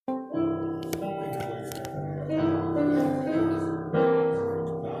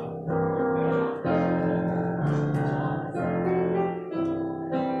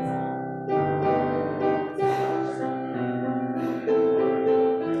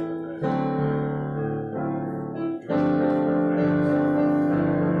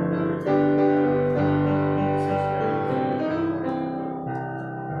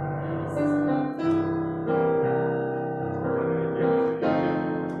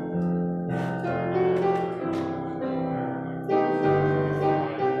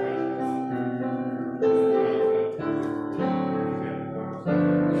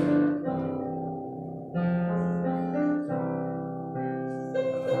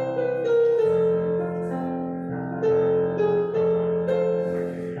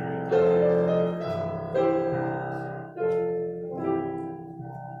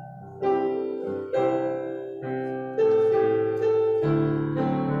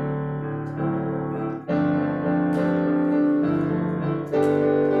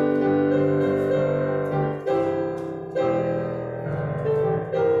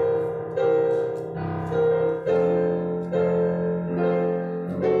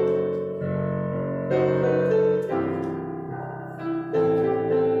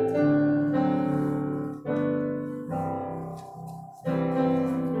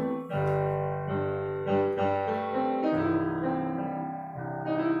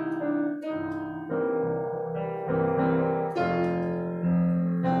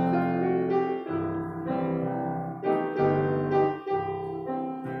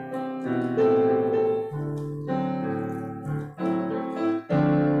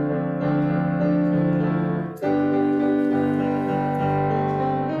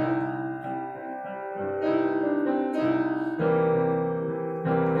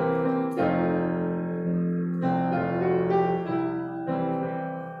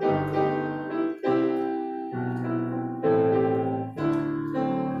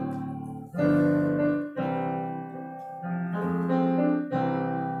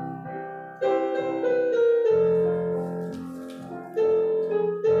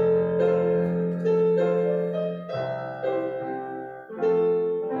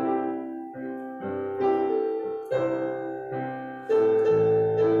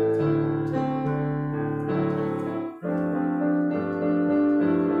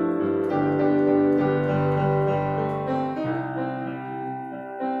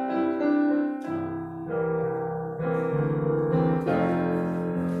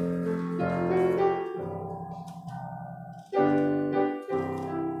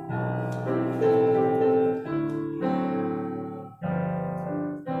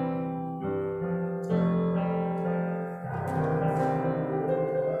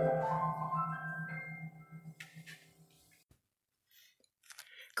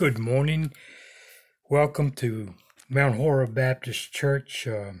Good morning. Welcome to Mount Horeb Baptist Church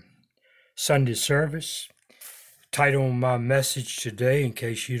Sunday service. Title of my message today, in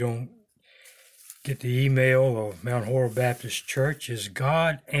case you don't get the email of Mount Horeb Baptist Church, is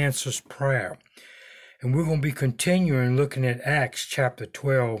God Answers Prayer. And we're going to be continuing looking at Acts chapter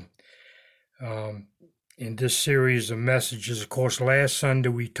 12 in this series of messages. Of course, last Sunday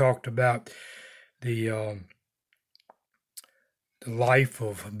we talked about the life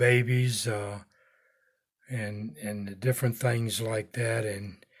of babies and the different things like that,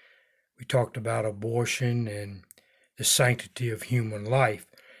 and we talked about abortion and the sanctity of human life.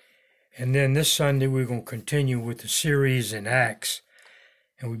 And then this Sunday we're going to continue with the series in Acts,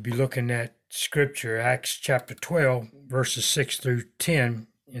 and we'll be looking at Scripture, Acts chapter 12, verses 6 through 10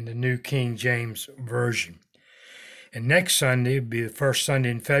 in the New King James Version. And next Sunday will be the first Sunday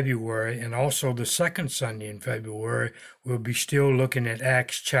in February, and also the second Sunday in February, we'll be still looking at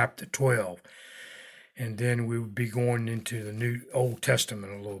Acts chapter 12. And then we'll be going into the New Old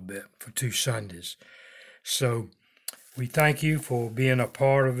Testament a little bit for 2 Sundays. So we thank you for being a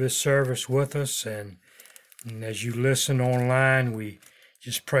part of this service with us. And as you listen online, we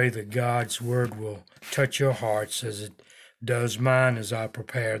just pray that God's Word will touch your hearts as it does mine as I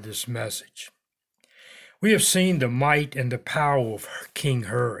prepare this message. We have seen the might and the power of King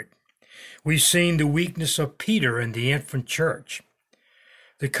Herod. We've seen the weakness of Peter and the infant church.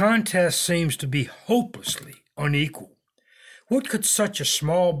 The contest seems to be hopelessly unequal. What could such a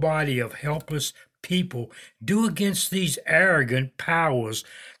small body of helpless people do against these arrogant powers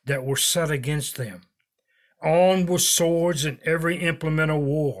that were set against them? Armed with swords and every implement of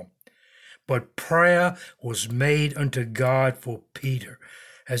war. But prayer was made unto God for Peter,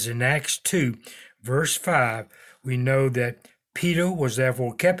 as in Acts 2, Verse 5, we know that Peter was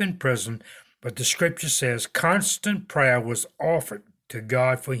therefore kept in prison, but the Scripture says constant prayer was offered to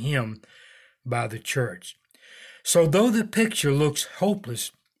God for him by the church. So though the picture looks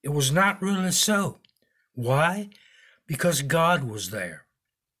hopeless, it was not really so. Why? Because God was there.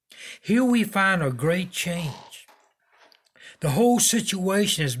 Here we find a great change. The whole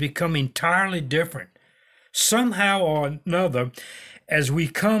situation has become entirely different. Somehow or another, as we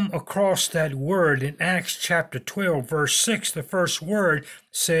come across that word in Acts chapter 12, verse 6, the first word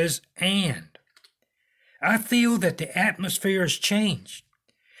says, and. I feel that the atmosphere has changed.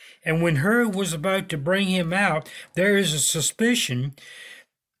 And when Herod was about to bring him out, there is a suspicion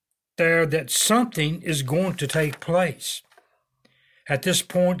there that something is going to take place. At this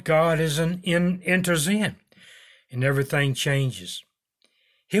point, God enters in, and everything changes.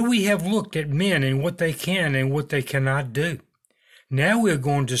 Here we have looked at men and what they can and what they cannot do. Now we're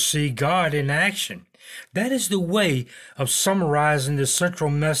going to see God in action. That is the way of summarizing the central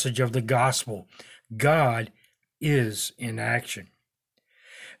message of the gospel. God is in action.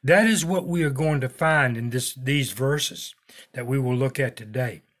 That is what we are going to find in these verses that we will look at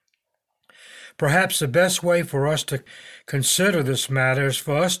today. Perhaps the best way for us to consider this matter is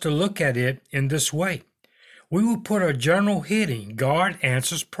for us to look at it in this way. We will put a general heading, God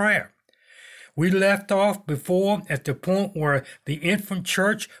answers prayer. We left off before at the point where the infant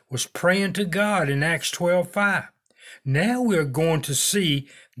church was praying to God in Acts 12:5. Now we're going to see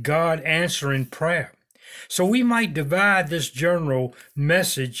God answering prayer. So we might divide this general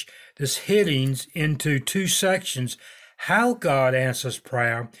message, this headings, into 2 sections: how God answers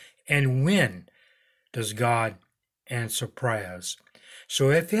prayer and when does God answer prayers. So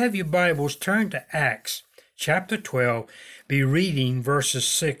if you have your Bibles, turn to Acts chapter 12, be reading verses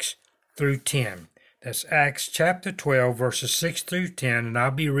 6 through 10. That's Acts chapter 12, verses 6 through 10, and I'll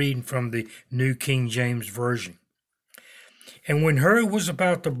be reading from the New King James Version. And when Herod was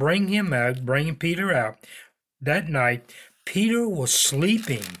about to bring Peter out, that night, Peter was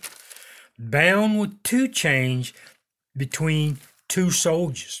sleeping, bound with 2 chains between 2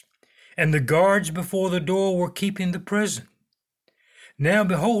 soldiers, and the guards before the door were keeping the prison. Now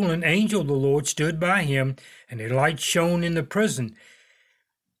behold, an angel of the Lord stood by him, and a light shone in the prison.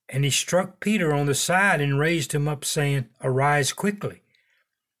 And he struck Peter on the side and raised him up, saying, Arise quickly.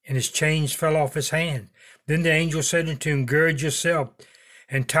 And his chains fell off his hand. Then the angel said unto him, Gird yourself,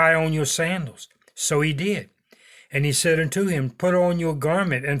 and tie on your sandals. So he did. And he said unto him, Put on your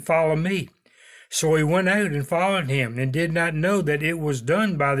garment, and follow me. So he went out and followed him, and did not know that it was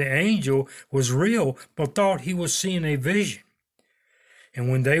done by the angel was real, but thought he was seeing a vision. And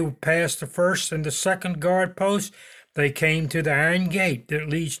when they passed the first and the second guard post, they came to the iron gate that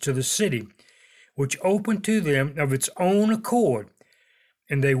leads to the city, which opened to them of its own accord.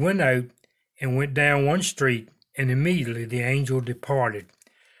 And they went out and went down one street, and immediately the angel departed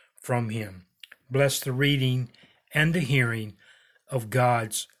from him. Bless the reading and the hearing of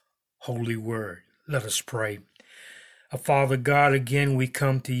God's holy word. Let us pray. Father God, again we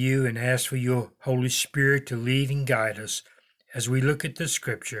come to you and ask for your Holy Spirit to lead and guide us as we look at the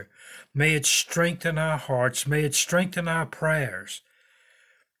scripture. May it strengthen our hearts. May it strengthen our prayers.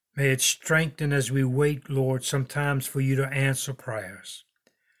 May it strengthen as we wait, Lord, sometimes for you to answer prayers.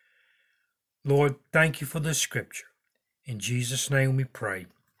 Lord, thank you for the scripture. In Jesus' name we pray.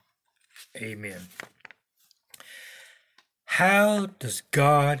 Amen. How does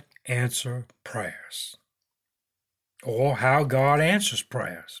God answer prayers? Or how God answers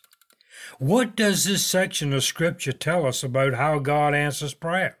prayers? What does this section of scripture tell us about how God answers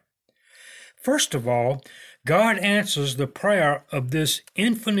prayer? First of all, God answers the prayer of this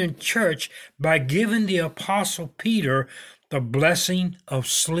infinite church by giving the Apostle Peter the blessing of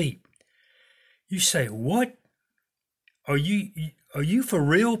sleep. You say, what? Are you for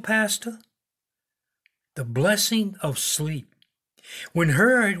real, Pastor? The blessing of sleep. When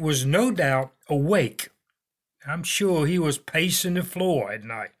Herod was no doubt awake, I'm sure he was pacing the floor at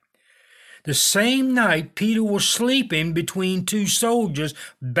night. The same night, Peter was sleeping between two soldiers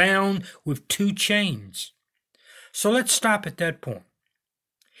bound with two chains. So let's stop at that point.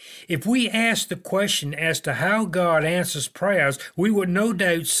 If we ask the question as to how God answers prayers, we would no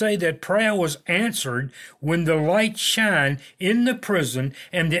doubt say that prayer was answered when the light shined in the prison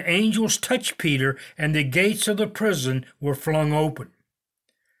and the angels touched Peter and the gates of the prison were flung open.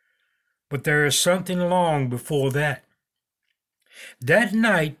 But there is something long before that. That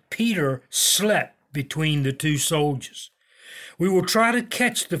night, Peter slept between the two soldiers. We will try to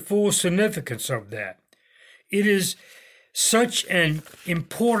catch the full significance of that. It is such an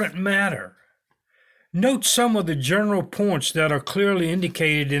important matter. Note some of the general points that are clearly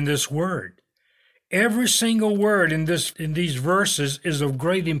indicated in this word. Every single word in these verses is of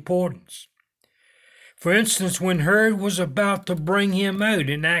great importance. For instance, when Herod was about to bring him out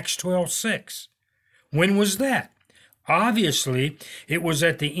in Acts 12:6. When was that? Obviously, it was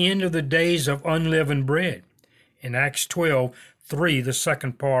at the end of the days of unleavened bread. In Acts 12:3, the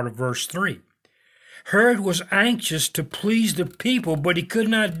second part of verse 3. Herod was anxious to please the people, but he could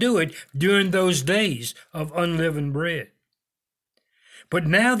not do it during those days of unleavened bread. But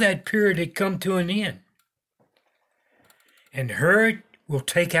now that period had come to an end. And Herod will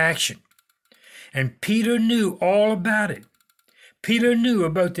take action. And Peter knew all about it. Peter knew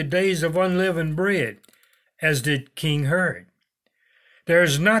about the days of unleavened bread, as did King Herod. There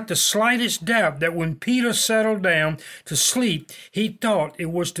is not the slightest doubt that when Peter settled down to sleep, he thought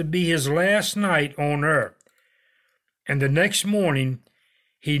it was to be his last night on earth. And the next morning,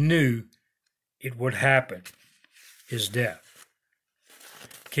 he knew it would happen, his death.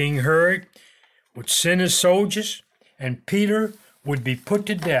 King Herod would send his soldiers, and Peter would be put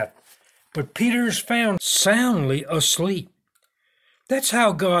to death. But Peter is found soundly asleep. That's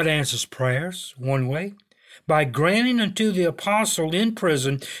how God answers prayers, one way, by granting unto the apostle in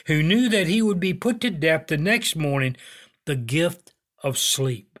prison, who knew that he would be put to death the next morning, the gift of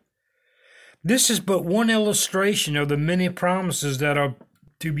sleep. This is but one illustration of the many promises that are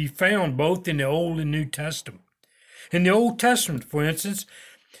to be found both in the Old and New Testament. In the Old Testament, for instance,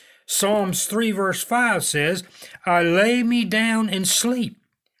 Psalms 3 verse 5 says, I lay me down and sleep.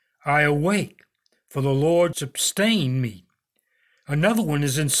 I awake, for the Lord sustained me. Another one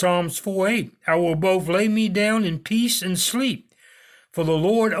is in Psalms 4:8. I will both lay me down in peace and sleep, for the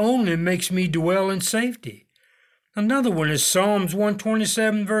Lord only makes me dwell in safety. Another one is Psalms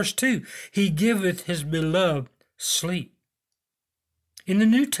 127 verse 2. He giveth his beloved sleep. In the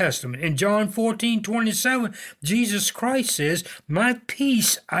New Testament, in John 14:27, Jesus Christ says, my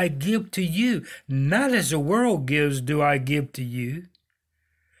peace I give to you, not as the world gives do I give to you.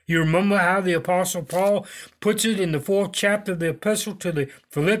 You remember how the Apostle Paul puts it in the 4th chapter of the epistle to the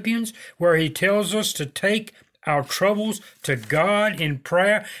Philippians, where he tells us to take our troubles to God in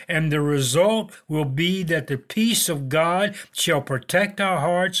prayer, and the result will be that the peace of God shall protect our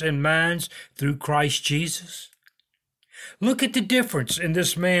hearts and minds through Christ Jesus. Look at the difference in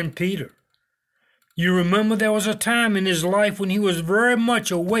this man Peter. You remember there was a time in his life when he was very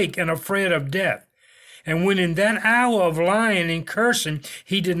much awake and afraid of death. And when in that hour of lying and cursing,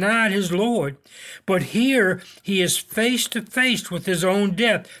 he denied his Lord. But here he is face to face with his own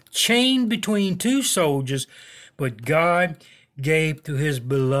death, chained between two soldiers. But God gave to his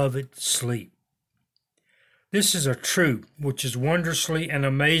beloved sleep. This is a truth which is wondrously and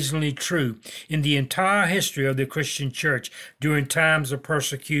amazingly true in the entire history of the Christian church during times of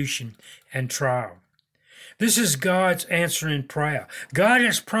persecution and trial. This is God's answer in prayer. God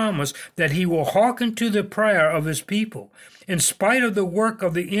has promised that he will hearken to the prayer of his people. In spite of the work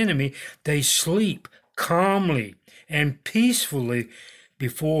of the enemy, they sleep calmly and peacefully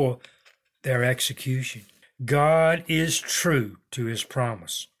before their execution. God is true to his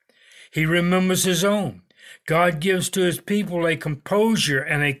promise. He remembers his own. God gives to his people a composure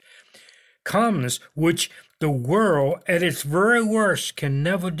and a calmness which the world at its very worst can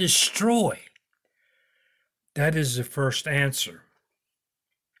never destroy. That is the first answer.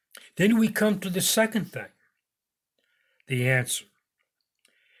 Then we come to the second thing, the answer.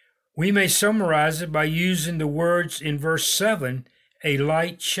 We may summarize it by using the words in verse 7, a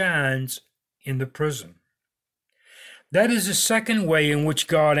light shines in the prison. That is the second way in which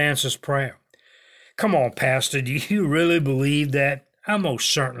God answers prayer. Come on, Pastor, do you really believe that? I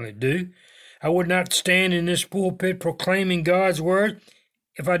most certainly do. I would not stand in this pulpit proclaiming God's word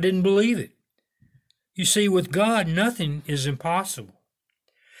if I didn't believe it. You see, with God, nothing is impossible.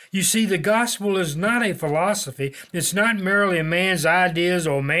 You see, the gospel is not a philosophy. It's not merely a man's ideas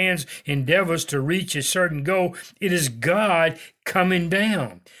or man's endeavors to reach a certain goal. It is God coming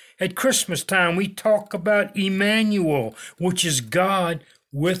down. At Christmas time, we talk about Emmanuel, which is God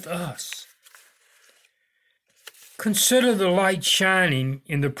with us. Consider the light shining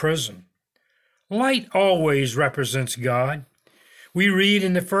in the prison. Light always represents God. We read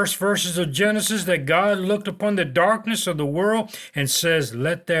in the first verses of Genesis that God looked upon the darkness of the world and says,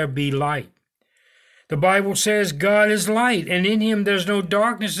 "Let there be light." The Bible says God is light, and in him there's no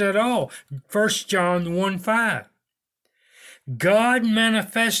darkness at all. 1 John 1:5. God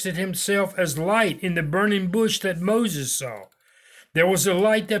manifested himself as light in the burning bush that Moses saw. There was a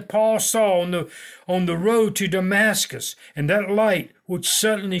light that Paul saw on the road to Damascus, and that light which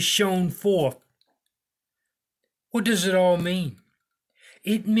suddenly shone forth. What does it all mean?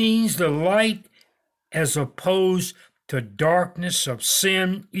 It means the light as opposed to darkness of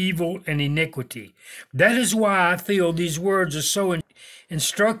sin, evil, and iniquity. That is why I feel these words are so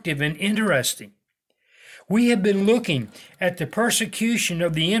instructive and interesting. We have been looking at the persecution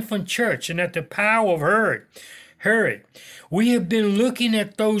of the infant church and at the power of Herod. We have been looking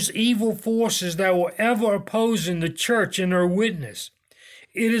at those evil forces that were ever opposing the church and her witness.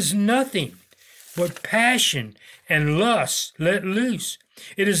 It is nothing but passion and lust let loose.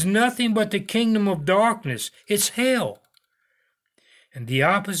 It is nothing but the kingdom of darkness. It's hell. And the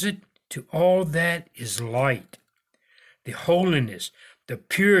opposite to all that is light, the holiness, the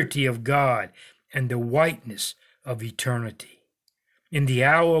purity of God, and the whiteness of eternity. In the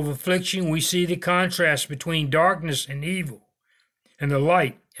hour of affliction, we see the contrast between darkness and evil, and the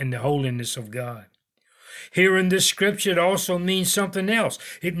light and the holiness of God. Here in this scripture, it also means something else.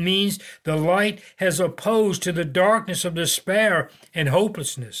 It means the light has opposed to the darkness of despair and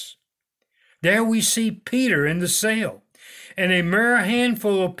hopelessness. There we see Peter in the cell, and a mere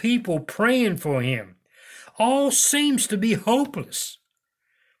handful of people praying for him. All seems to be hopeless.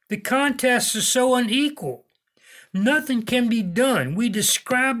 The contest is so unequal. Nothing can be done. We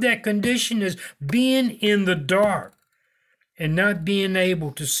describe that condition as being in the dark and not being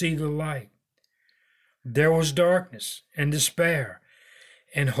able to see the light. There was darkness and despair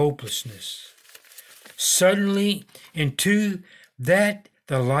and hopelessness. Suddenly, into that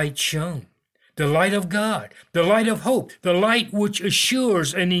the light shone. The light of God, the light of hope, the light which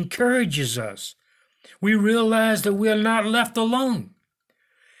assures and encourages us. We realize that we are not left alone.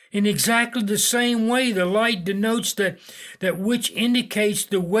 In exactly the same way, the light denotes that which indicates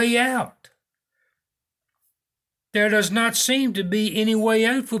the way out. There does not seem to be any way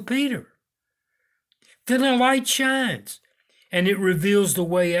out for Peter. Then a light shines, and it reveals the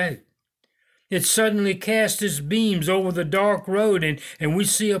way out. It suddenly casts its beams over the dark road, and we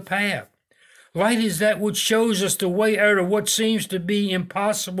see a path. Light is that which shows us the way out of what seems to be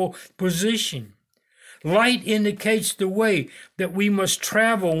impossible position. Light indicates the way that we must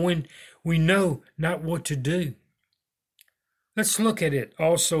travel when we know not what to do. Let's look at it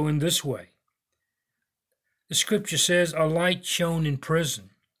also in this way. The scripture says a light shone in prison.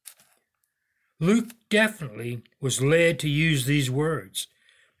 Luke definitely was led to use these words.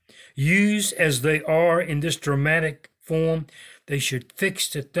 Used as they are in this dramatic form, they should fix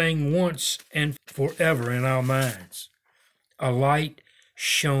the thing once and forever in our minds. A light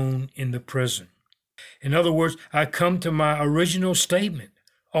shone in the prison. In other words, I come to my original statement.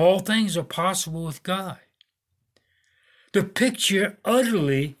 All things are possible with God. The picture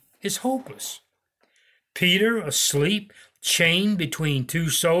utterly is hopeless. Peter asleep, chained between two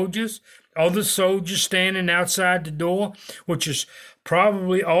soldiers, other soldiers standing outside the door, which is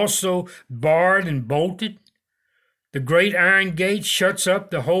probably also barred and bolted. The great iron gate shuts up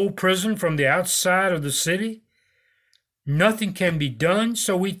the whole prison from the outside of the city. Nothing can be done,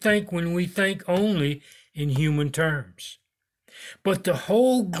 so we think when we think only in human terms. But the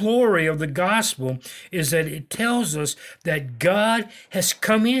whole glory of the gospel is that it tells us that God has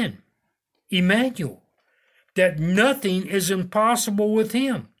come in, Emmanuel, that nothing is impossible with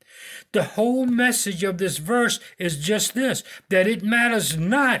him. The whole message of this verse is just this, that it matters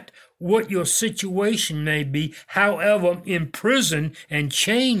not what your situation may be, however imprisoned and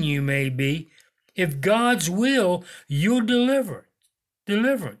chained you may be. If God's will, you'll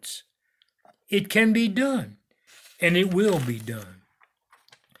deliverance. It can be done, and it will be done.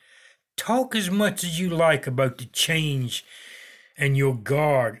 Talk as much as you like about the change and your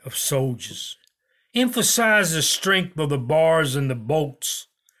guard of soldiers. Emphasize the strength of the bars and the bolts.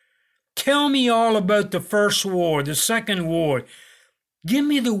 Tell me all about the first war, the second war. Give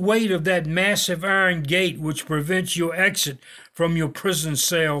me the weight of that massive iron gate which prevents your exit from your prison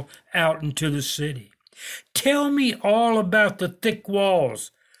cell out into the city. Tell me all about the thick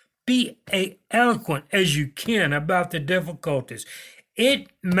walls. Be eloquent as you can about the difficulties. It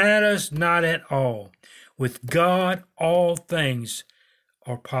matters not at all. With God, all things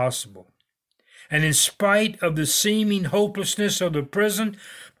are possible. And in spite of the seeming hopelessness of the prison,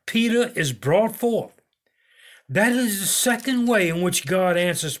 Peter is brought forth. That is the second way in which God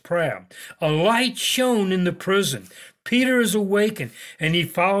answers prayer. A light shone in the prison. Peter is awakened, and he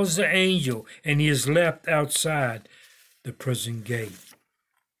follows the angel, and he is left outside the prison gate.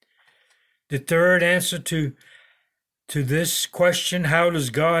 The third answer to this question, how does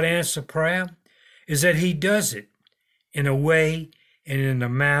God answer prayer, is that he does it in a way and in a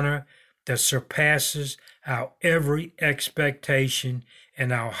manner that surpasses our every expectation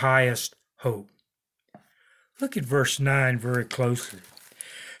and our highest hope. Look at verse 9 very closely.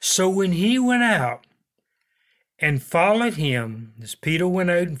 So when he went out and followed him, as Peter went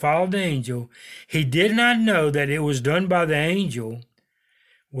out and followed the angel, he did not know that it was done by the angel,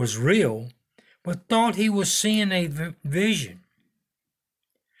 was real, but thought he was seeing a vision.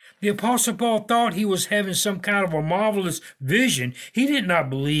 The Apostle Paul thought he was having some kind of a marvelous vision. He did not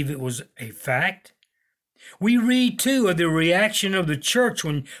believe it was a fact. We read, too, of the reaction of the church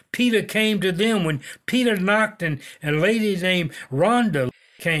when Peter came to them, when Peter knocked and a lady named Rhonda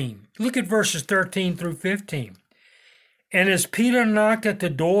came. Look at verses 13 through 15. And as Peter knocked at the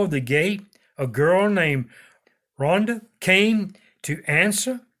door of the gate, a girl named Rhonda came to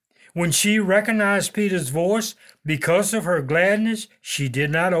answer. When she recognized Peter's voice, because of her gladness, she did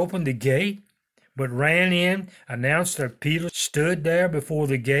not open the gate, but ran in, announced that Peter stood there before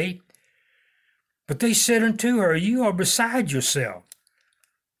the gate. But they said unto her, You are beside yourself.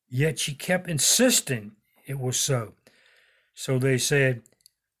 Yet she kept insisting it was so. So they said,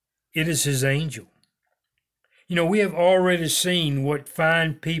 It is his angel. You know, we have already seen what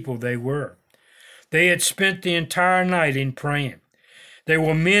fine people they were. They had spent the entire night in praying. They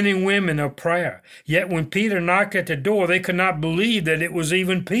were men and women of prayer. Yet when Peter knocked at the door, they could not believe that it was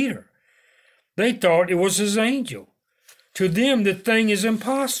even Peter. They thought it was his angel. To them, the thing is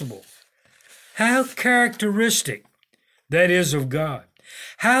impossible. How characteristic that is of God.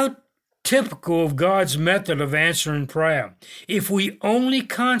 How typical of God's method of answering prayer. If we only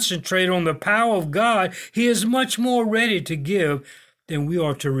concentrate on the power of God, he is much more ready to give than we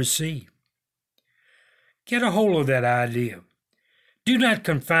are to receive. Get a hold of that idea. Do not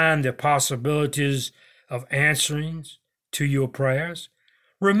confine the possibilities of answerings to your prayers.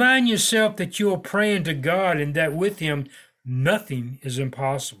 Remind yourself that you are praying to God and that with him nothing is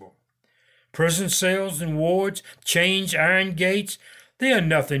impossible. Prison cells and wards, chains, iron gates, they are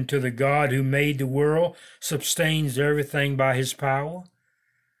nothing to the God who made the world, sustains everything by his power.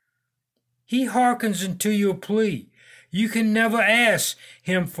 He hearkens unto your plea. You can never ask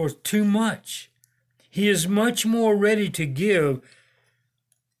him for too much. He is much more ready to give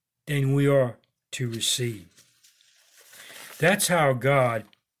than we are to receive. That's how God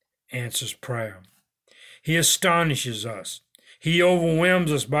answers prayer. He astonishes us. He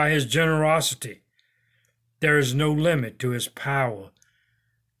overwhelms us by his generosity. There is no limit to his power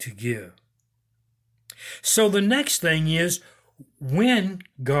to give. So the next thing is when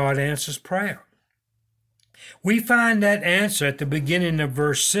God answers prayer. We find that answer at the beginning of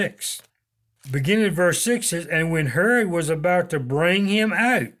verse 6. Beginning of verse 6 says, And when Herod was about to bring him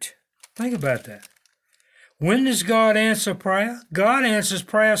out. Think about that. When does God answer prayer? God answers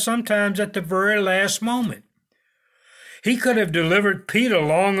prayer sometimes at the very last moment. He could have delivered Peter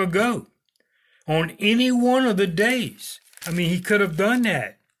long ago, on any one of the days. I mean, he could have done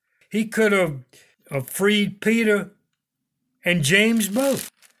that. He could have freed Peter and James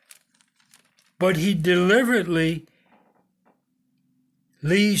both. But he deliberately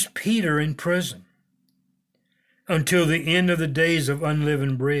leaves Peter in prison until the end of the days of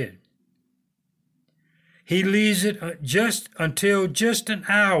unleavened bread. He leaves it just an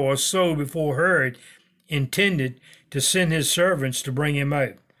hour or so before Herod intended to send his servants to bring him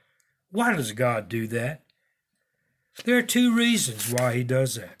out. Why does God do that? There are two reasons why he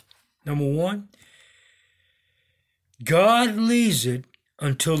does that. Number one, God leaves it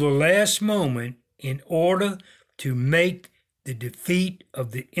until the last moment in order to make the defeat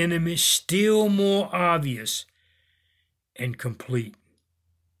of the enemy still more obvious and complete.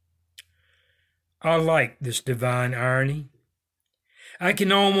 I like this divine irony. I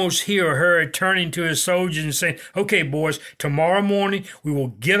can almost hear Herod turning to his soldiers and saying, okay, boys, tomorrow morning we will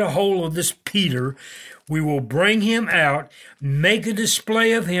get a hold of this Peter. We will bring him out, make a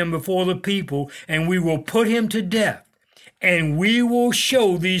display of him before the people, and we will put him to death. And we will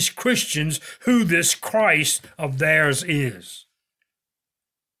show these Christians who this Christ of theirs is.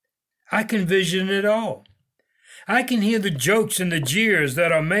 I can vision it all. I can hear the jokes and the jeers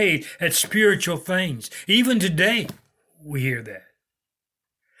that are made at spiritual things. Even today, we hear that.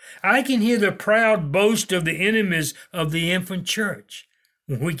 I can hear the proud boast of the enemies of the infant church.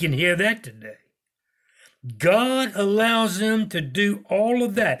 We can hear that today. God allows them to do all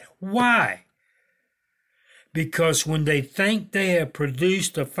of that. Why? Because when they think they have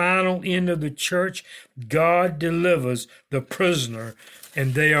produced the final end of the church, God delivers the prisoner,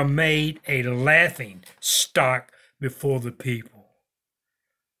 and they are made a laughing stock before the people.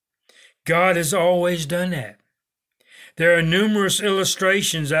 God has always done that. There are numerous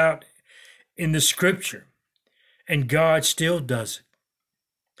illustrations out in the scripture, and God still does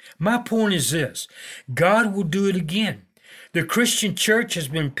it. My point is this: God will do it again. The Christian church has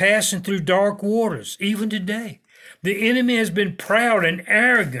been passing through dark waters, even today. The enemy has been proud and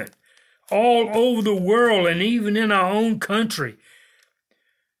arrogant all over the world and even in our own country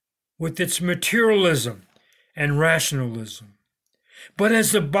with its materialism and rationalism. But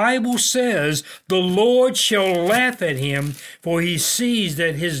as the Bible says, the Lord shall laugh at him, for he sees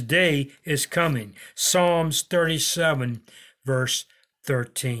that his day is coming. Psalms 37, verse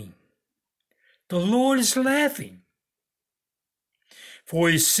 13. The Lord is laughing, for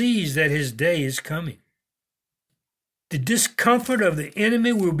he sees that his day is coming. The discomfort of the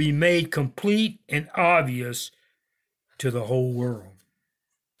enemy will be made complete and obvious to the whole world.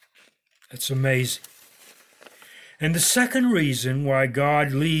 That's amazing. And the second reason why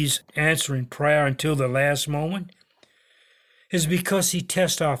God leaves answering prayer until the last moment is because he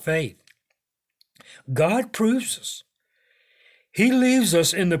tests our faith. God proves us. He leaves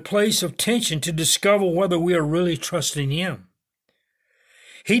us in the place of tension to discover whether we are really trusting him.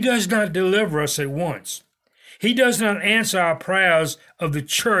 He does not deliver us at once. He does not answer our prayers of the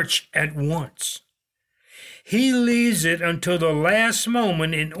church at once. He leaves it until the last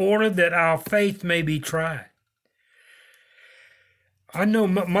moment in order that our faith may be tried. I know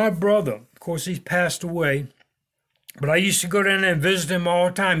my brother, of course, he's passed away, but I used to go down there and visit him all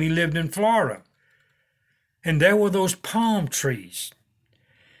the time. He lived in Florida. And there were those palm trees.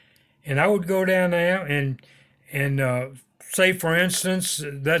 And I would go down there and say, for instance,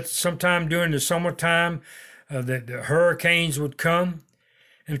 that sometime during the summertime that the hurricanes would come.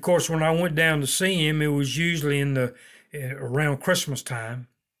 And of course, when I went down to see him, it was usually around Christmas time.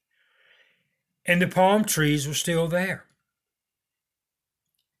 And the palm trees were still there.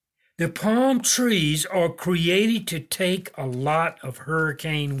 The palm trees are created to take a lot of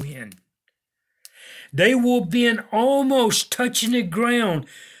hurricane wind. They will bend almost touching the ground,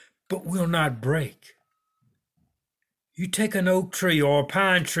 but will not break. You take an oak tree or a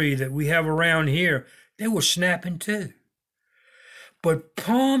pine tree that we have around here, they will snap in two. But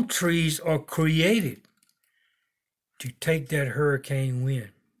palm trees are created to take that hurricane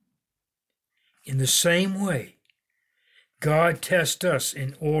wind. In the same way, God tests us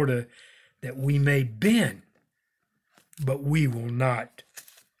in order that we may bend, but we will not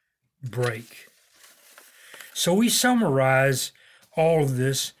break. So we summarize all of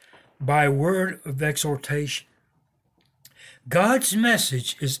this by a word of exhortation. God's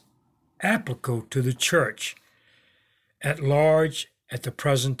message is applicable to the church at large at the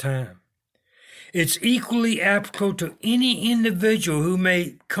present time. It's equally applicable to any individual who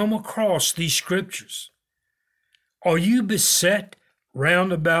may come across these scriptures. Are you beset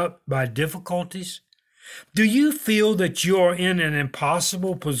round about by difficulties? Do you feel that you are in an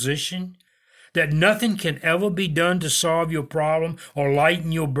impossible position, that nothing can ever be done to solve your problem or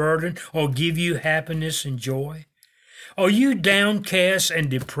lighten your burden or give you happiness and joy? Are you downcast and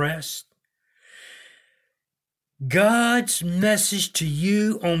depressed? God's message to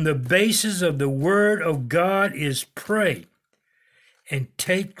you on the basis of the Word of God is pray and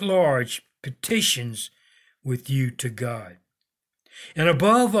take large petitions with you to God. And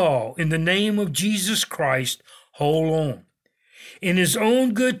above all, in the name of Jesus Christ, hold on. In his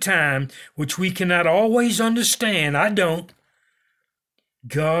own good time, which we cannot always understand, I don't,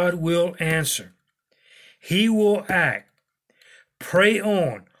 God will answer. He will act. Pray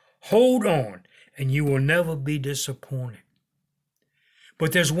on, hold on, and you will never be disappointed.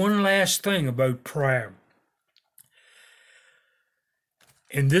 But there's one last thing about prayer.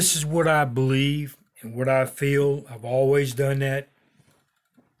 And this is what I believe and what I feel. I've always done that.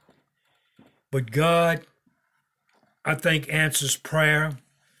 But God, I think, answers prayer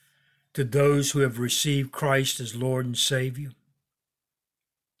to those who have received Christ as Lord and Savior.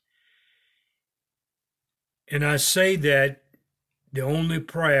 And I say that the only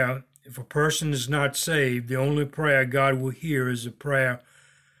prayer, if a person is not saved, the only prayer God will hear is a prayer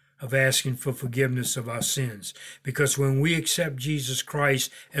of asking for forgiveness of our sins. Because when we accept Jesus Christ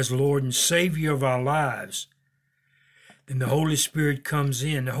as Lord and Savior of our lives, then the Holy Spirit comes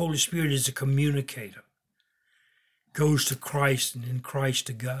in. The Holy Spirit is a communicator. Goes to Christ and then Christ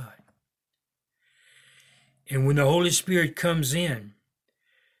to God. And when the Holy Spirit comes in,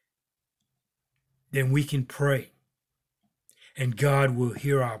 then we can pray. And God will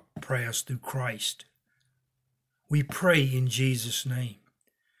hear our prayers through Christ. We pray in Jesus' name.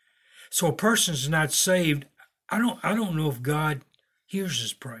 So a person's not saved. I don't know if God hears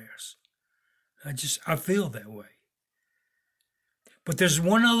his prayers. I feel that way. But there's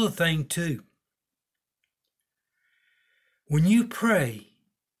one other thing too. When you pray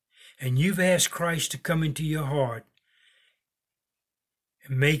and you've asked Christ to come into your heart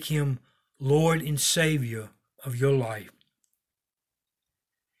and make him Lord and Savior of your life,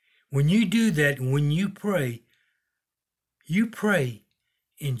 when you do that, when you pray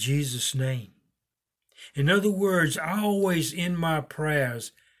in Jesus' name. In other words, I always end my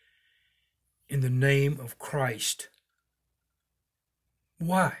prayers in the name of Christ.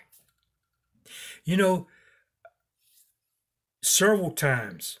 Why? You know, several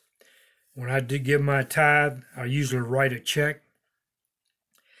times when I did give my tithe, I usually write a check.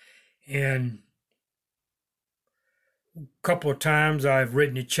 And a couple of times I've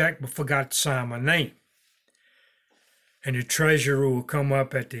written a check but forgot to sign my name. And the treasurer will come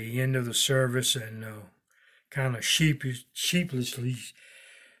up at the end of the service and kind of sheepishly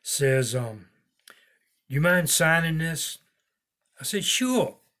says, you mind signing this? I said,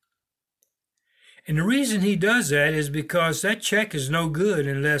 sure. And the reason he does that is because that check is no good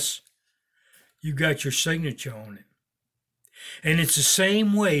unless you got your signature on it. And it's the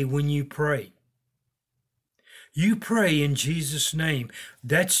same way when you pray. You pray in Jesus' name.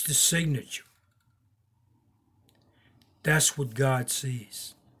 That's the signature. That's what God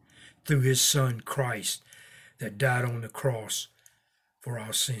sees through his Son, Christ, that died on the cross for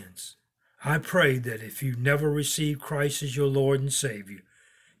our sins. I pray that if you never received Christ as your Lord and Savior,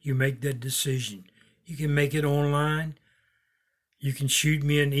 you make that decision. You can make it online. You can shoot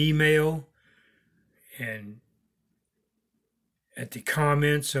me an email and at the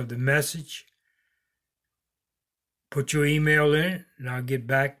comments of the message, put your email in it and I'll get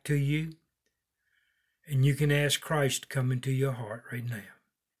back to you. And you can ask Christ to come into your heart right now.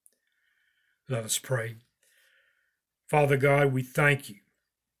 Let us pray. Father God, we thank you.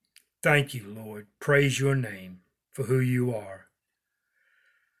 Thank you, Lord. Praise your name for who you are.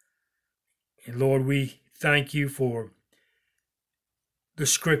 And Lord, we thank you for the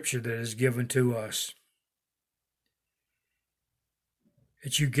scripture that is given to us,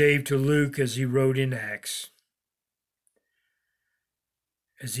 that you gave to Luke as he wrote in Acts,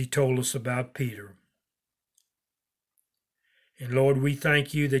 as he told us about Peter. And Lord, we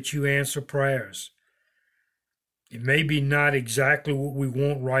thank you that you answer prayers. It may be not exactly what we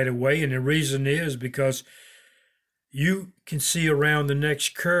want right away, and the reason is because you can see around the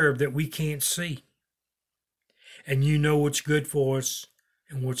next curve that we can't see. And you know what's good for us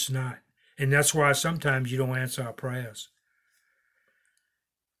and what's not. And that's why sometimes you don't answer our prayers.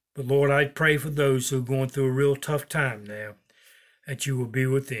 But Lord, I pray for those who are going through a real tough time now, that you will be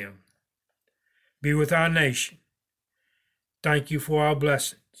with them. Be with our nation. Thank you for our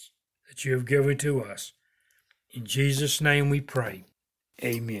blessings that you have given to us. In Jesus' name we pray.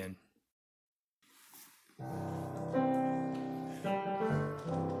 Amen.